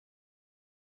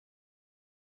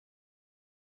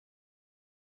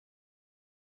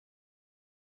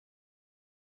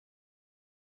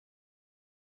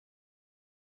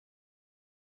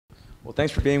Well,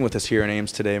 thanks for being with us here in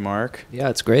Ames today, Mark. Yeah,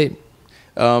 it's great.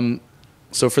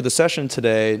 So for the session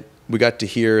today, we got to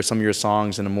hear some of your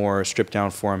songs in a more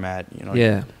stripped-down format. You know,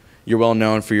 Yeah. You're well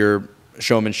known for your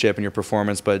showmanship and your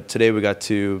performance, but today we got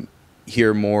to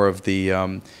hear more of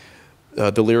the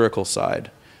lyrical side.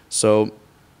 So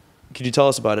could you tell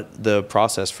us about it, the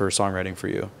process for songwriting for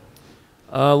you?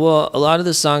 Well, a lot of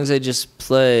the songs I just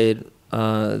played,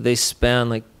 they span,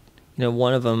 like,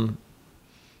 one of them,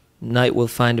 Night Will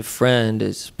Find a Friend,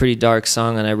 is a pretty dark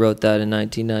song, and I wrote that in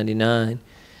 1999.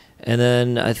 And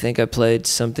then I think I played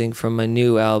something from my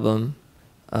new album.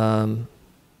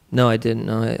 No, I didn't.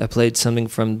 No, I played something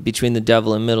from Between the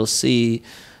Devil and Middle Sea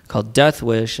called Death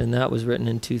Wish, and that was written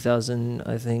in 2000,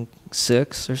 I think,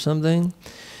 6 or something.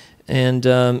 And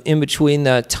in between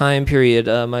that time period,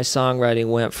 my songwriting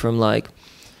went from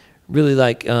really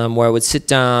where I would sit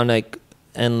down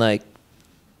and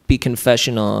be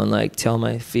confessional and tell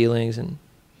my feelings, and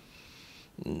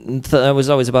it was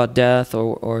always about death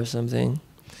or something,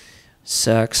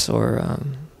 sex or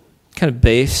kind of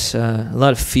bass, a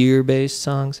lot of fear-based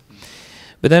songs.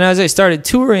 But then as I started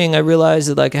touring, I realized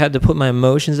that I had to put my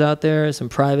emotions out there, some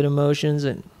private emotions,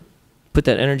 and put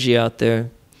that energy out there.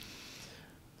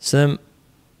 So then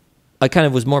I kind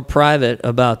of was more private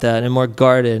about that and more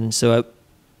guarded. And so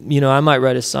I might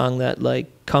write a song that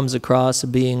comes across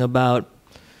being about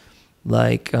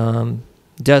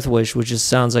Death Wish, which just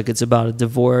sounds like it's about a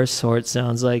divorce, or it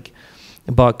sounds like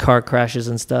about car crashes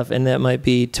and stuff, and that might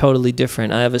be totally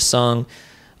different. I have a song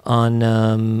on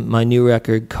my new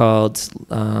record called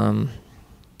what's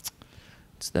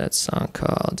that song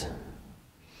called?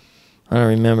 I don't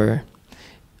remember.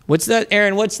 What's that,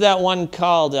 Aaron? What's that one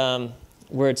called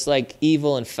where it's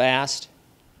evil and fast?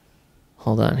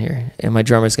 Hold on here, and my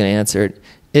drummer's gonna answer it.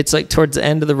 It's towards the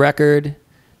end of the record,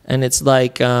 and it's I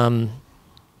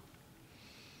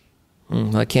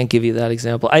can't give you that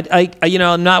example.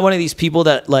 I'm not one of these people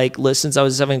that listens. I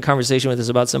was having a conversation with this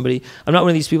about somebody. I'm not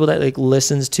one of these people that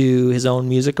listens to his own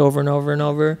music over and over and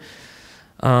over.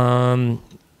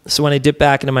 So when I dip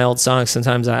back into my old songs,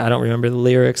 sometimes I don't remember the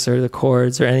lyrics or the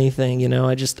chords or anything.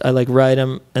 I write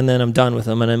them and then I'm done with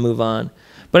them and I move on.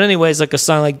 But anyways, a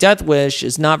song like Death Wish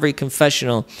is not very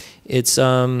confessional. It's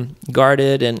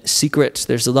guarded and secret.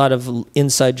 There's a lot of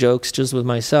inside jokes just with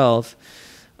myself.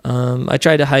 I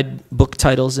try to hide book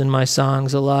titles in my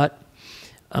songs a lot,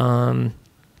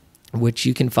 which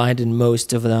you can find in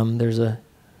most of them. There's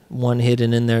one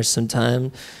hidden in there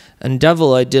sometime. And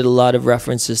Devil, I did a lot of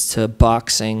references to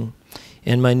boxing.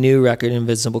 In my new record,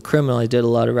 Invisible Criminal, I did a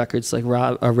lot of records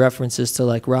references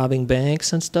to robbing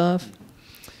banks and stuff.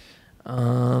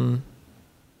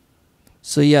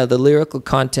 So yeah, the lyrical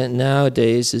content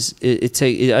nowadays is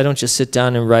I don't just sit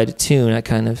down and write a tune. I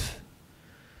kind of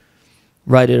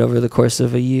write it over the course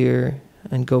of a year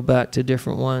and go back to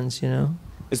different ones,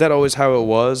 Is that always how it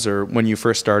was, or when you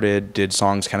first started, did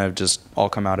songs kind of just all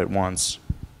come out at once?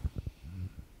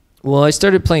 Well, I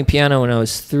started playing piano when I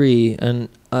was 3, and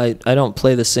I don't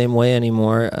play the same way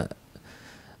anymore.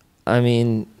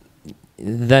 Then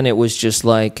it was just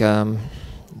learn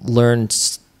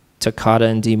toccata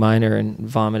in D minor and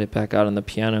vomit it back out on the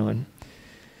piano, and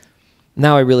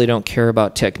now I really don't care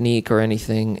about technique or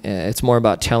anything. It's more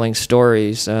about telling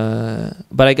stories.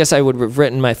 But I guess I would have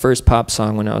written my first pop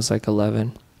song when I was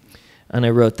 11. And I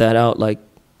wrote that out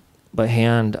by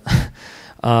hand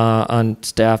on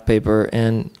staff paper.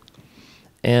 And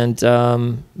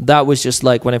that was just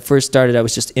when I first started, I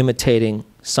was just imitating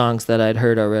songs that I'd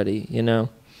heard already,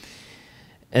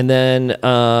 And then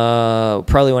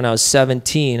probably when I was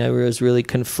 17, I was really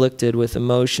conflicted with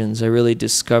emotions. I really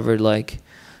discovered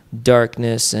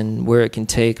darkness and where it can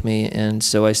take me, and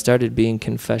so I started being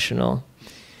confessional.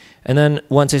 And then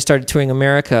once I started touring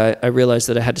America, I realized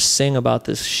that I had to sing about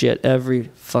this shit every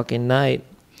fucking night,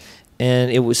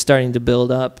 and it was starting to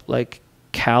build up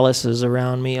calluses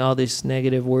around me, all these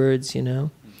negative words, When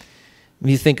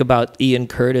you think about Ian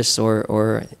Curtis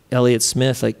or Elliott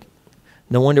Smith,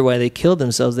 no wonder why they killed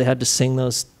themselves. They had to sing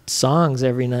those songs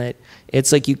every night.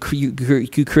 It's you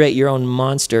create your own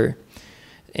monster,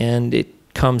 and it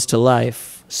comes to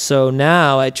life. So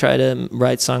now I try to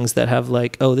write songs that have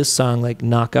this song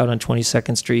Knockout on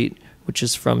 22nd Street, which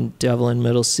is from Devil in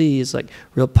Middle Sea, is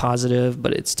real positive,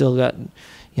 but it's still got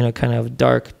kind of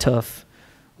dark, tough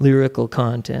lyrical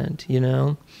content,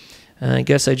 And I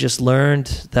guess I just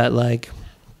learned that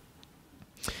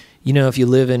if you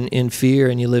live in fear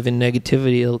and you live in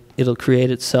negativity, it'll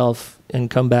create itself and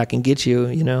come back and get you,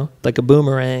 like a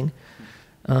boomerang.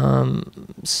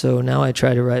 So now I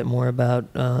try to write more about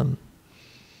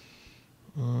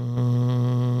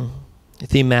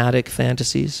thematic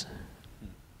fantasies.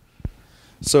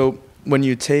 So when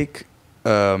you take,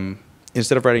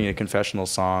 instead of writing a confessional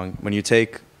song, when you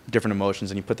take different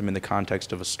emotions and you put them in the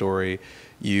context of a story,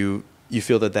 you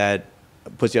feel that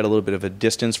puts you at a little bit of a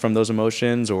distance from those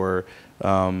emotions, or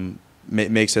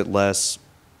makes it less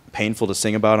painful to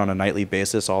sing about on a nightly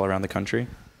basis all around the country?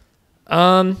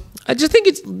 I just think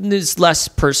it's less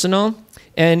personal.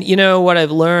 And you know what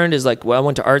I've learned is, like, well, I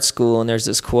went to art school, and there's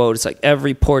this quote. It's like,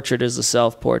 every portrait is a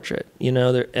self-portrait. You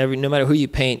know, no matter who you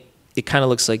paint, it kind of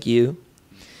looks like you.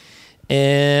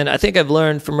 And I think I've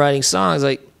learned from writing songs,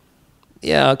 like,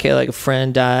 yeah, okay, like a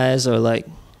friend dies, or like,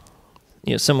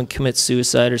 you know, someone commits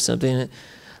suicide or something.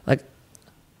 Like,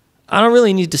 I don't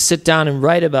really need to sit down and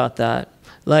write about that.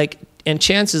 Like, and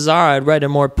chances are I'd write a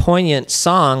more poignant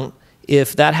song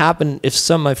if that happened, if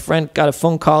my friend got a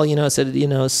phone call, you know, said, you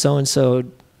know, so-and-so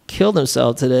killed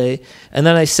himself today, and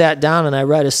then I sat down and I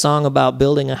write a song about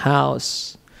building a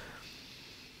house.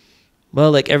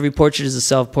 Well, like, every portrait is a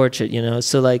self-portrait, you know,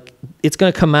 so like, it's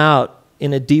going to come out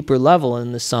in a deeper level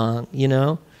in the song, you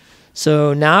know?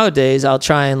 So nowadays I'll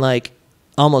try and like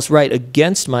almost write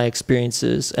against my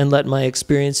experiences and let my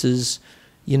experiences,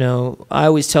 you know, I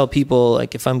always tell people,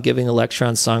 like, if I'm giving a lecture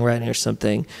on songwriting or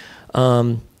something,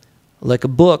 like a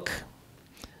book,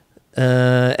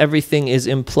 everything is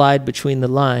implied between the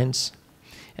lines,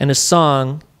 and a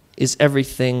song is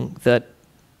everything that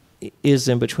is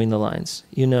in between the lines,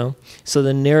 you know? So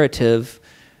the narrative,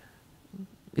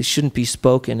 it shouldn't be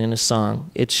spoken in a song.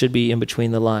 It should be in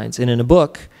between the lines. And in a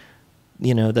book,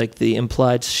 you know, like, the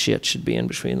implied shit should be in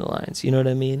between the lines. You know what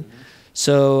I mean?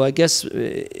 So I guess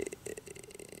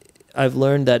I've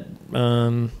learned that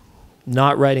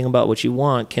not writing about what you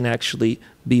want can actually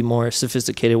be a more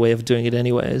sophisticated way of doing it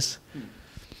anyways.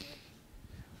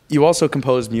 You also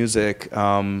compose music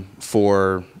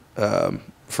for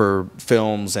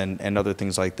films and other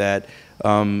things like that.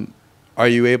 Are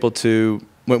you able to,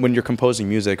 when you're composing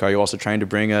music, are you also trying to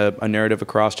bring a narrative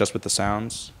across just with the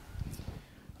sounds?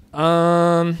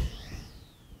 It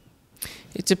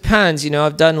depends. You know,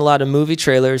 I've done a lot of movie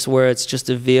trailers where it's just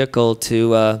a vehicle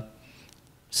to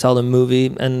sell the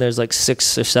movie, and there's like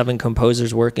 6 or 7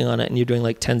 composers working on it, and you're doing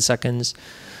like 10 seconds.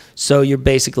 So you're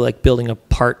basically like building a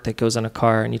part that goes on a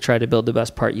car, and you try to build the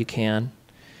best part you can.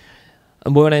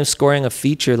 And when I'm scoring a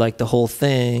feature, like the whole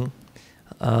thing,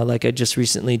 like I just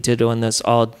recently did one that's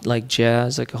all like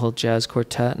jazz, like a whole jazz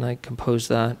quartet, and I composed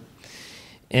that.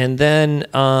 And then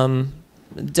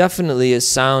definitely a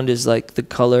sound is like the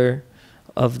color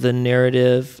of the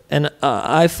narrative, and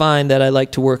I find that I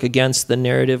like to work against the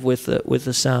narrative with the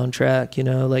soundtrack. You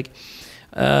know, like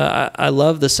I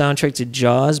love the soundtrack to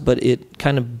Jaws, but it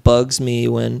kind of bugs me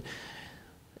when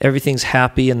everything's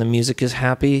happy and the music is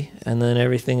happy, and then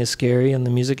everything is scary and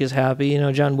the music is happy. You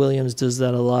know, John Williams does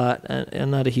that a lot, and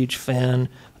I'm not a huge fan,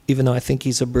 even though I think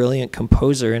he's a brilliant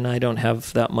composer, and I don't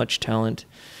have that much talent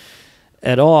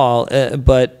at all.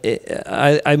 But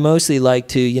I mostly like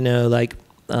to, you know, like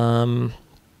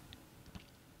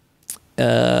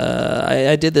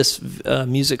I did this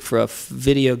music for a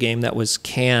video game that was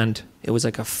canned. It was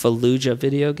like a Fallujah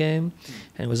video game,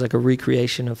 and it was like a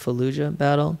recreation of Fallujah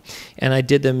battle. And I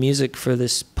did the music for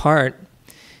this part,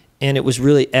 and it was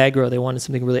really aggro. They wanted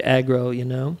something really aggro, you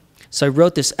know? So I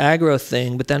wrote this aggro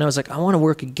thing, but then I was like, I want to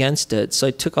work against it. So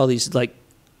I took all these like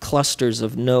clusters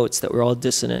of notes that were all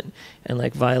dissonant and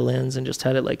like violins, and just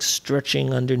had it like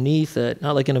stretching underneath it,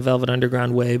 not like in a Velvet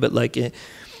Underground way, but like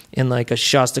in like a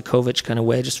Shostakovich kind of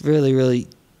way, just really, really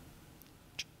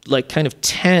like kind of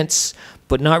tense,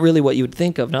 but not really what you would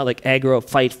think of, not like aggro,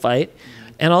 fight.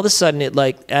 Mm-hmm. And all of a sudden it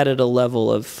like added a level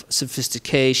of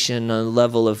sophistication, a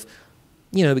level of,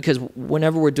 you know, because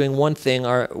whenever we're doing one thing,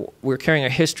 we're carrying our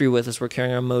history with us, we're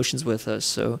carrying our emotions with us.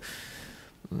 So,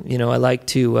 you know, I like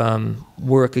to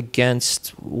work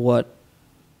against what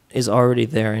is already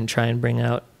there and try and bring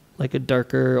out like a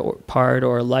darker part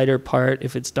or a lighter part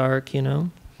if it's dark, you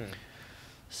know.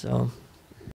 So